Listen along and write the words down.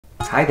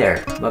Hi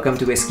there, welcome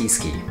to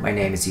Whisky. My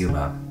name is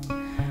Yuma.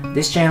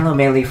 This channel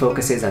mainly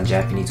focuses on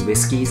Japanese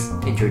whiskeys,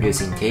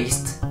 introducing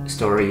tastes,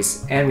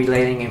 stories, and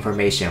relating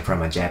information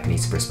from a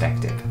Japanese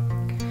perspective.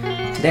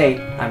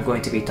 Today, I'm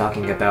going to be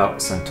talking about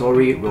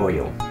Suntory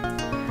Royal.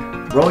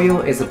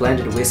 Royal is a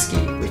blended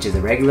whiskey, which is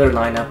a regular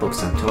lineup of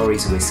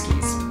Suntory's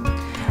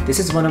whiskeys. This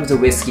is one of the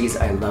whiskeys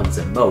I love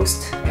the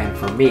most, and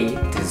for me,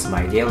 this is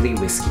my daily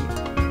whiskey.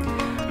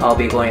 I'll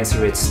be going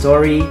through its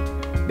story,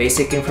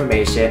 basic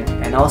information,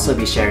 and also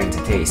be sharing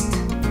the taste.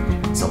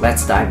 So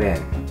let's dive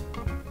in.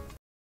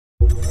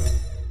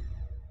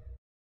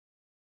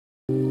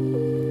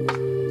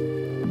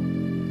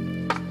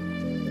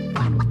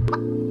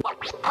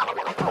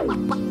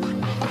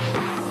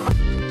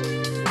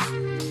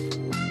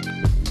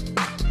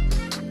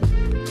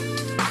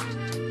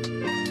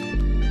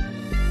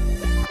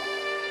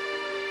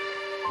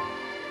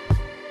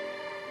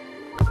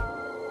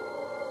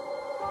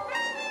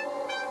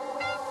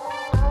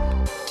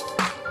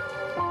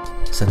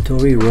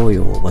 Suntory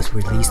Royal was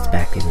released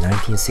back in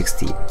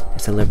 1960,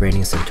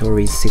 celebrating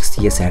Suntory's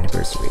 60th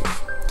anniversary.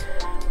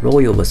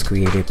 Royal was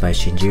created by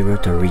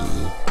Shinjiro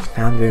Torii,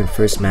 founder and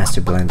first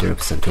master blender of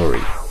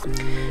Suntory.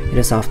 It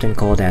is often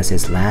called as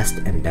his last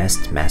and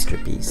best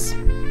masterpiece.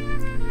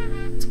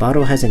 The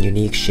bottle has a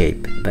unique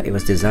shape, but it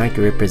was designed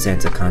to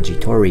represent the kanji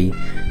tori,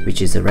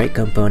 which is the right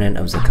component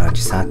of the kanji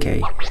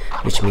sake,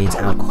 which means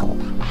alcohol.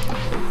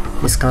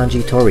 This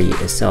kanji tori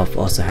itself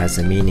also has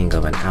the meaning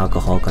of an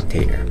alcohol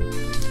container.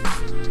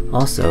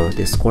 Also,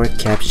 this cork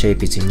cap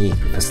shape is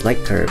unique with a slight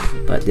curve,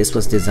 but this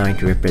was designed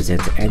to represent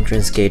the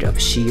entrance gate of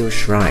Shiyo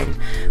Shrine,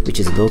 which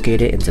is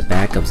located in the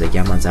back of the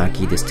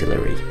Yamazaki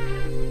distillery.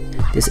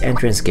 This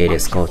entrance gate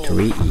is called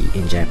Torii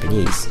in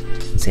Japanese,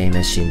 same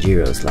as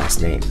Shinjiro's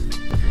last name.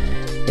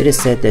 It is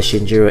said that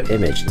Shinjiro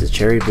imaged the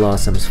cherry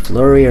blossoms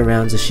flurry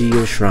around the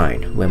Shiyo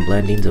Shrine when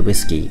blending the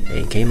whiskey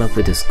and came up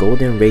with this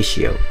golden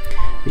ratio,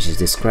 which is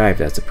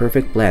described as the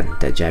perfect blend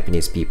that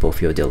Japanese people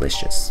feel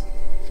delicious.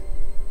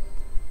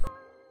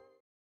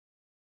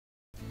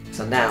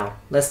 So now,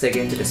 let's dig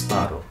into this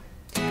bottle.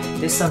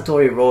 This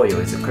Suntory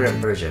Royal is the current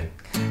version.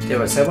 There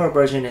were several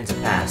versions in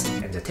the past,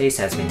 and the taste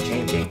has been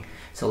changing,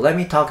 so let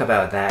me talk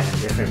about that in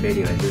a different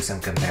video and do some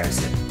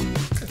comparison.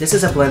 This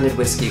is a blended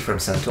whiskey from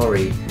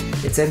Suntory.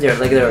 It's in their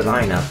regular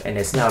lineup, and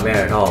it's not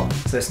rare at all,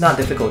 so it's not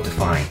difficult to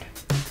find.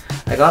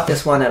 I got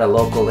this one at a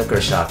local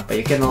liquor shop, but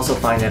you can also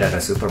find it at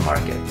a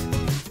supermarket.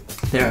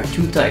 There are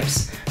two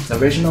types, the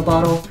original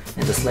bottle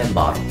and the slim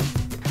bottle.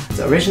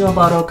 The original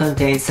bottle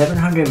contains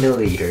 700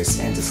 milliliters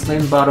and the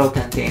slim bottle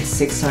contains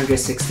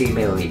 660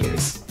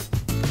 milliliters.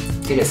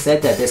 It is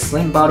said that this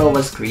slim bottle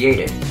was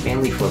created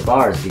mainly for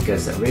bars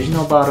because the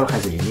original bottle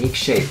has a unique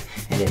shape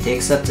and it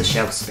takes up the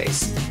shelf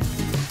space.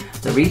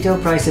 The retail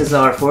prices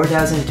are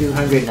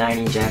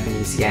 4,290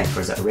 Japanese yen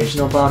for the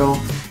original bottle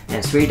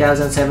and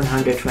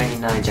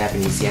 3,729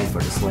 Japanese yen for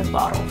the slim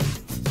bottle.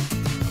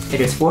 It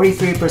is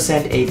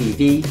 43%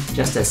 ABV,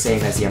 just the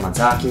same as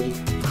Yamazaki,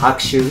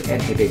 Hakushu,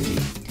 and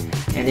Hibiki.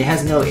 And it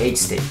has no age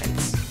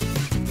statements.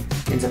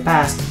 In the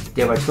past,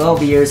 there were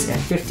 12 years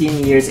and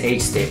 15 years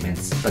age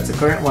statements, but the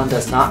current one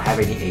does not have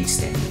any age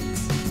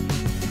statements.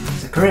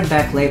 The current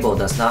back label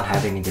does not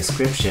have any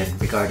description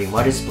regarding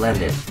what is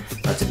blended,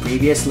 but the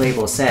previous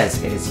label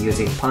says it is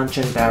using punch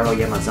and barrel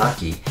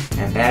Yamazaki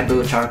and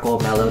bamboo charcoal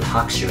mellowed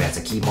Hakushu as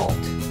a key malt.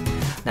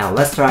 Now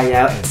let's try it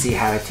out and see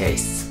how it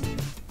tastes.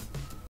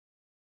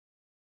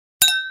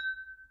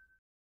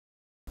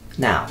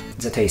 Now,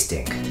 the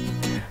tasting.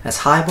 As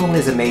highball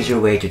is a major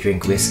way to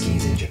drink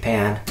whiskeys in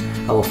Japan,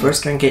 I will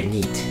first drink it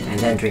neat and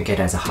then drink it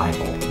as a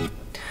highball.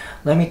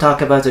 Let me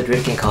talk about the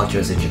drinking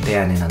cultures in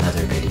Japan in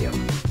another video.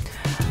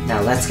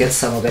 Now let's get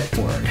some of it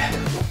poured.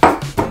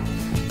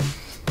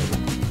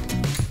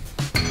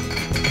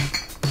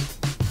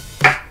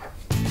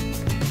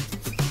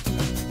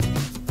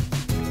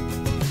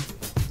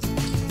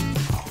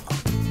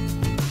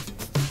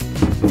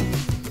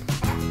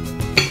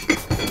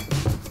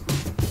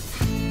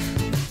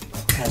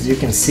 As you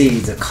can see,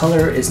 the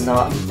color is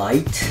not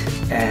light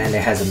and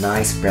it has a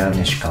nice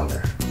brownish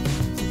color.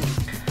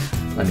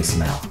 Let me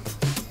smell.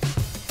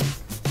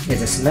 Yeah,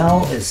 the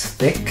smell is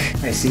thick.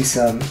 I see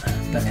some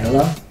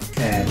vanilla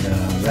and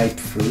ripe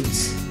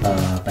fruits,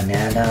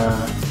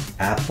 banana,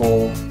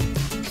 apple,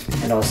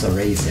 and also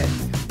raisin.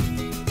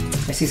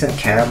 I see some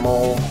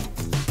caramel,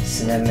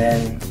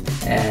 cinnamon,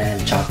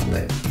 and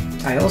chocolate.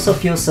 I also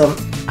feel some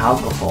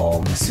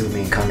alcohol, I'm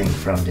assuming coming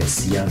from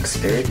this young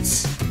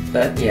spirits.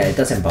 But yeah, it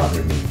doesn't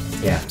bother me.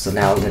 Yeah, so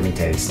now let me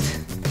taste.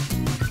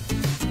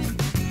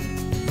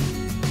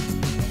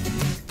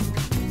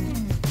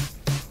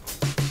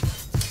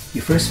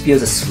 You first feel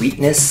the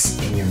sweetness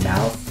in your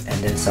mouth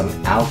and then some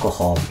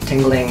alcohol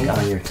tingling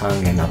on your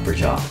tongue and upper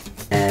jaw.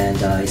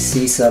 And I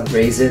see some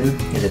raisin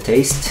in the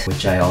taste,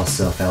 which I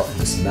also felt in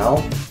the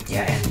smell.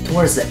 Yeah, and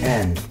towards the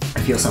end, I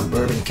feel some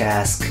bourbon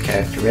cask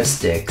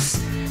characteristics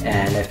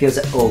and I feel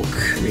the oak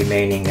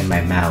remaining in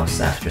my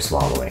mouth after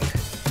swallowing.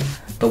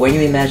 But when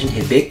you imagine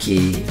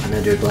Hibiki,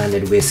 another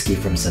blended whiskey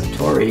from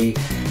Suntory,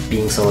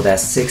 being sold at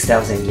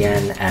 6,000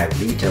 yen at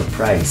retail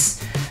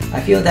price,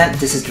 I feel that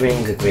this is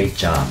doing a great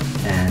job,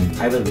 and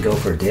I would go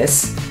for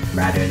this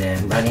rather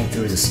than running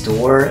through the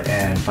store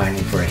and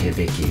finding for a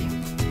hibiki.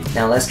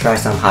 Now let's try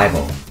some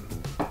highball.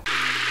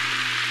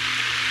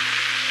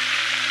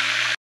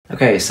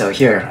 Okay, so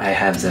here I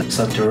have the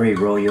Suntory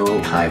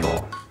Royal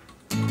highball.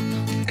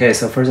 Okay,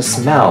 so for the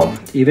smell,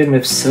 even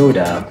with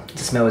soda, the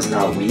smell is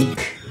not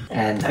weak,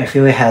 and I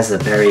feel it has a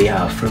very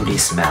fruity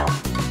smell.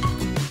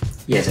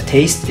 Yeah, the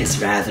taste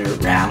is rather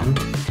round,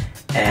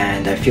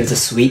 and I feel the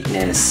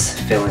sweetness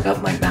filling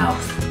up my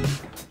mouth,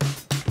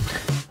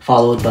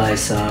 followed by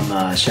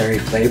some sherry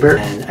flavor,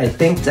 and I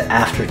think the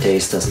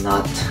aftertaste does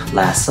not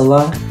last so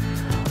long,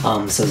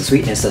 so the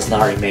sweetness does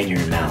not remain in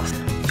your mouth.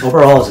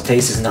 Overall, the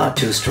taste is not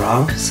too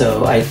strong,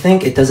 so I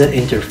think it doesn't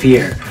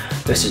interfere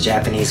with the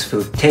Japanese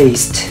food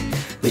taste,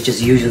 which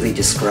is usually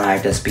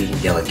described as being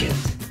delicate.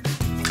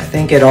 I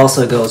think it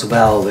also goes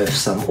well with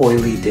some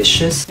oily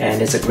dishes,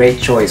 and it's a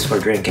great choice for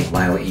drinking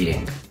while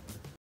eating.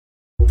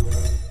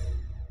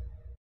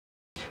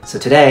 So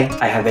today,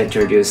 I have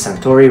introduced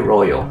Suntory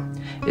Royal,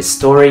 its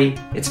story,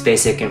 its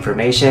basic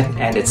information,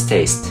 and its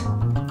taste.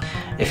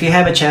 If you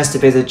have a chance to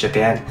visit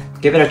Japan,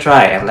 give it a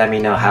try and let me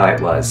know how it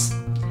was.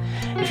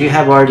 If you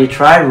have already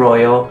tried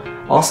Royal,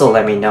 also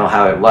let me know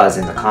how it was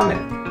in the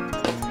comment.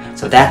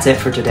 So that's it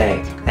for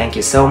today. Thank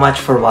you so much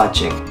for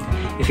watching.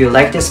 If you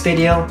like this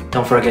video,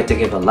 don't forget to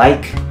give a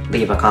like,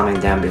 leave a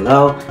comment down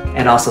below,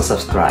 and also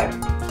subscribe.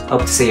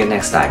 Hope to see you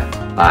next time.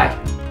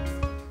 Bye.